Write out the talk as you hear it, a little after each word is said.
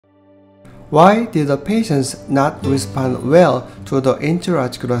Why did the patients not respond well to the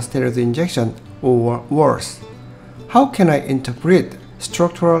intra-articular steroid injection, or worse? How can I interpret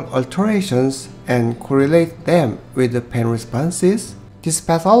structural alterations and correlate them with the pain responses? These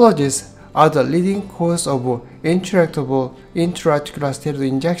pathologies are the leading cause of intractable intra-articular steroid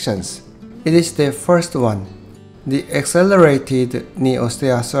injections. It is the first one, the accelerated knee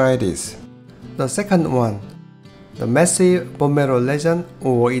osteoarthritis. The second one, the massive bone marrow lesion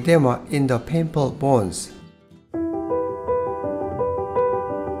or edema in the painful bones.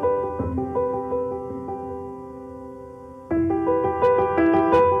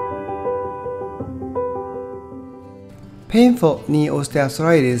 Painful knee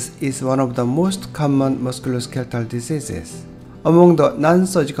osteoarthritis is one of the most common musculoskeletal diseases. Among the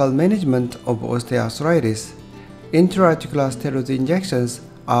non-surgical management of osteoarthritis, intra-articular steroid injections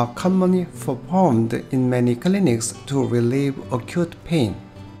are commonly performed in many clinics to relieve acute pain.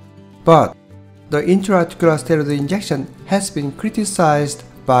 But the intra-articular steroid injection has been criticized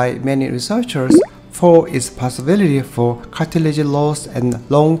by many researchers for its possibility for cartilage loss and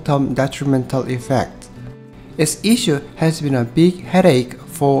long-term detrimental effects. Its issue has been a big headache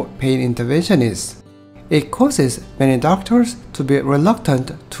for pain interventionists. It causes many doctors to be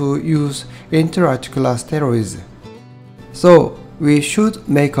reluctant to use intra-articular steroids. So, we should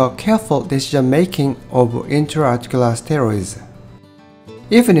make a careful decision-making of intra-articular steroids.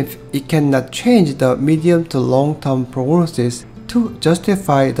 Even if it cannot change the medium to long-term prognosis, to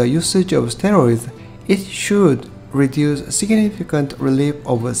justify the usage of steroids, it should reduce significant relief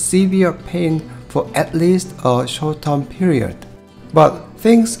of severe pain for at least a short-term period. But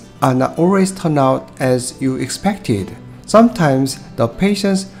things are not always turn out as you expected. Sometimes the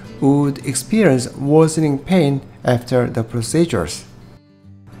patients would experience worsening pain after the procedures.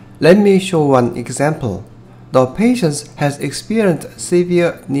 Let me show one example. The patient has experienced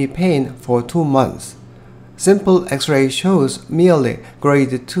severe knee pain for 2 months. Simple X-ray shows merely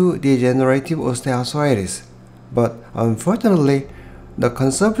grade 2 degenerative osteoarthritis, but unfortunately, the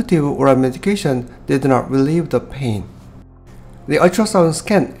conservative oral medication did not relieve the pain. The ultrasound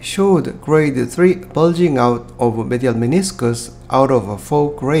scan showed grade 3 bulging out of medial meniscus out of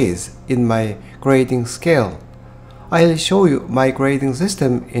 4 grades in my grading scale. I'll show you my grading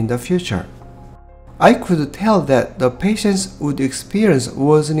system in the future. I could tell that the patients would experience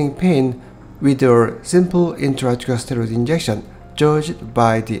worsening pain with their simple intra-articular steroid injection judged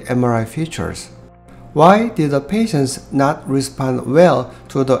by the MRI features. Why did the patients not respond well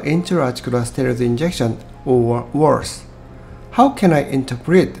to the intra-articular steroid injection, or worse? How can I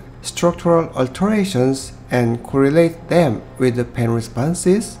interpret structural alterations and correlate them with the pain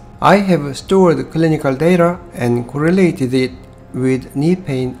responses? I have stored clinical data and correlated it with knee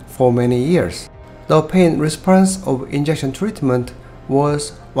pain for many years. The pain response of injection treatment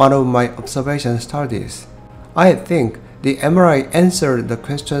was one of my observation studies. I think the MRI answered the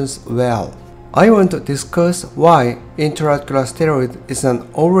questions well. I want to discuss why intra-articular steroid is not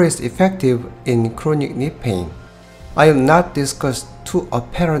always effective in chronic knee pain. I will not discuss two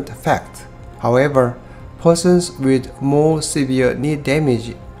apparent facts. However, persons with more severe knee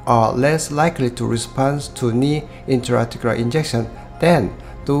damage are less likely to respond to knee intra-articular injection than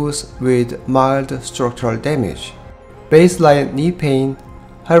those with mild structural damage. Baseline knee pain,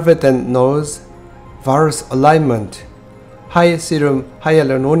 Harvard nose, varus alignment, high serum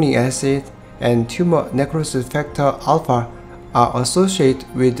hyaluronic acid, and tumor necrosis factor alpha are associated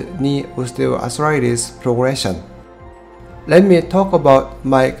with knee osteoarthritis progression. Let me talk about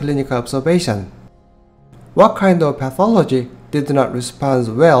my clinical observation. What kind of pathology did not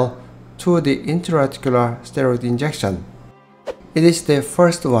respond well to the intra-articular steroid injection? It is the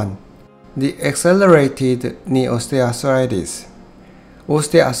first one, the accelerated knee osteoarthritis.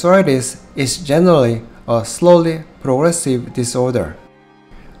 Osteoarthritis is generally a slowly progressive disorder.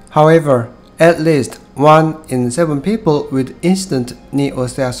 However, at least 1 in 7 people with incident knee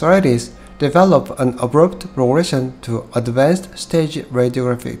osteoarthritis develop an abrupt progression to advanced stage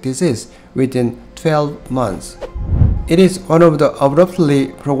radiographic disease within 12 months. It is one of the abruptly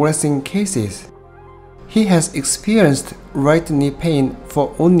progressing cases. He has experienced right knee pain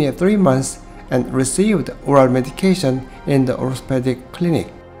for only 3 months and received oral medication in the orthopedic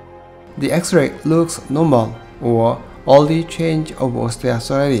clinic. The X-ray looks normal or early change of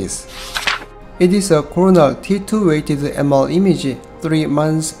osteoarthritis. It is a coronal T2 weighted MR image 3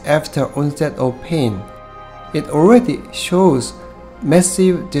 months after onset of pain. It already shows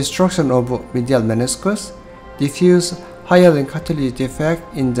massive destruction of medial meniscus, diffuse hyaline cartilage defect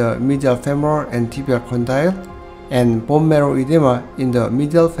in the medial femoral and tibial condyle, and bone marrow edema in the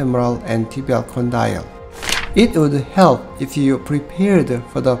medial femoral and tibial condyle. It would help if you prepared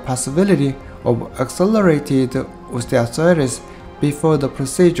for the possibility of accelerated osteoarthritis before the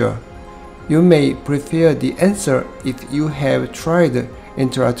procedure. You may prefer the answer if you have tried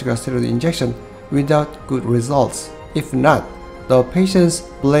intra-articular steroid injection without good results. If not, the patients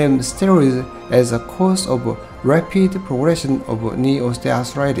blame steroids as a cause of rapid progression of knee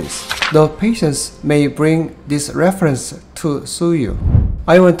osteoarthritis. The patients may bring this reference to sue you.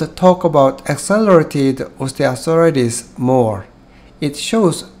 I want to talk about accelerated osteoarthritis more. It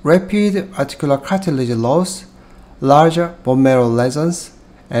shows rapid articular cartilage loss, larger bone marrow lesions,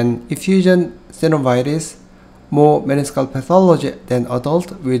 and effusion synovitis, more meniscal pathology than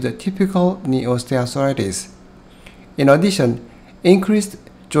adults with typical knee osteoarthritis. In addition, increased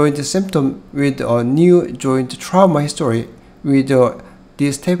joint symptom with a new joint trauma history with a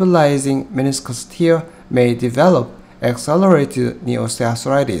destabilizing meniscus tear may develop accelerated knee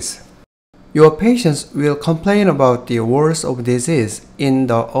osteoarthritis. Your patients will complain about the worst of disease in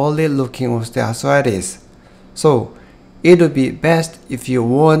the early looking osteoarthritis. So, it would be best if you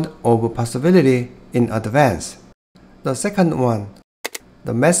warned of possibility in advance. The second one,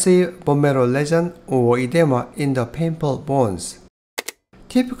 the massive bone marrow lesion or edema in the painful bones.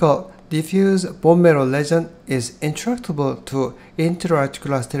 Typical diffuse bone marrow lesion is intractable to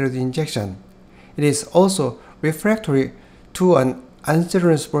intra-articular steroid injection. It is also refractory to an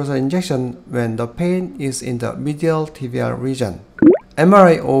anterior injection when the pain is in the medial tibial region.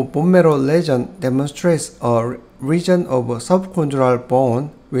 MRI of bone marrow lesion demonstrates a region of subcondylar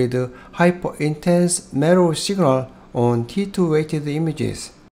bone with hyper-intense marrow signal on T2 weighted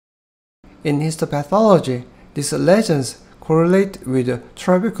images. In histopathology, these lesions correlate with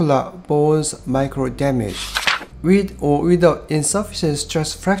trabecular bones microdamage. With or without insufficient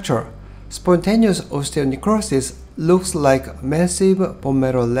stress fracture, spontaneous osteonecrosis looks like massive bone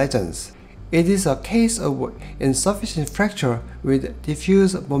marrow lesions. It is a case of insufficient fracture with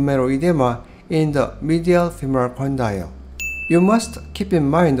diffuse bone marrow edema in the medial femoral condyle. You must keep in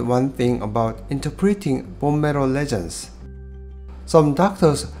mind one thing about interpreting bone marrow lesions. Some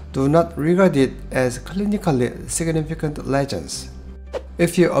doctors do not regard it as clinically significant lesions.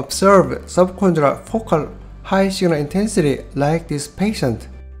 If you observe subcondylar focal high signal intensity like this patient,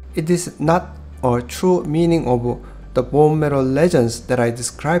 it is not a true meaning of the bone marrow lesions that I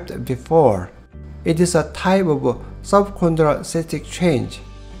described before. It is a type of subcondylar cystic change.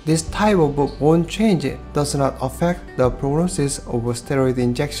 This type of bone change does not affect the prognosis of steroid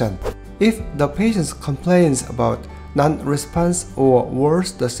injection. If the patient complains about non-response or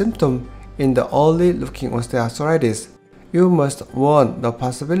worse the symptom in the early looking osteoarthritis, you must warn the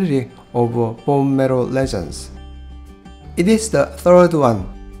possibility of bone marrow lesions. It is the third one.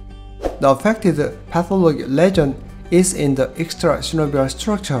 The affected pathologic lesion is in the extrasynovial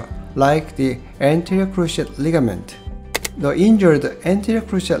structure like the anterior cruciate ligament. The injured anterior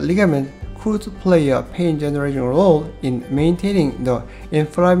cruciate ligament could play a pain-generating role in maintaining the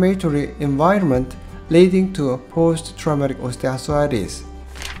inflammatory environment leading to post-traumatic osteoarthritis.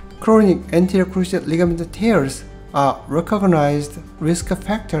 Chronic anterior cruciate ligament tears are recognized risk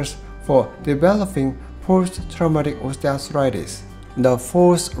factors for developing post-traumatic osteoarthritis. The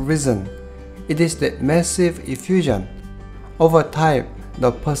fourth reason, it is the massive effusion. Over time,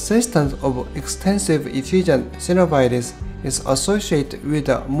 the persistence of extensive effusion synovitis is associated with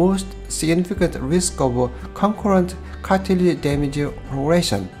the most significant risk of concurrent cartilage damage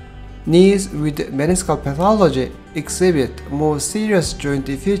progression. Knees with meniscal pathology exhibit more serious joint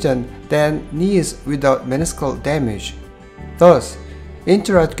effusion than knees without meniscal damage. Thus,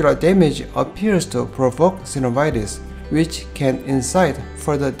 intra-articular damage appears to provoke synovitis, which can incite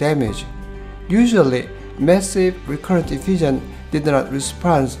further damage. Usually, massive recurrent effusion did not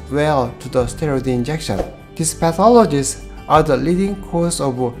respond well to the steroid injection. These pathologies are the leading cause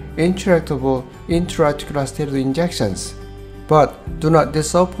of intractable intra-articular steroid injections. But do not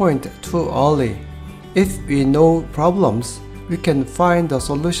disappoint too early. If we know problems, we can find a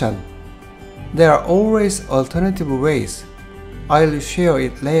solution. There are always alternative ways. I'll share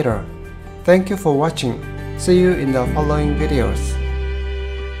it later. Thank you for watching. See you in the following videos.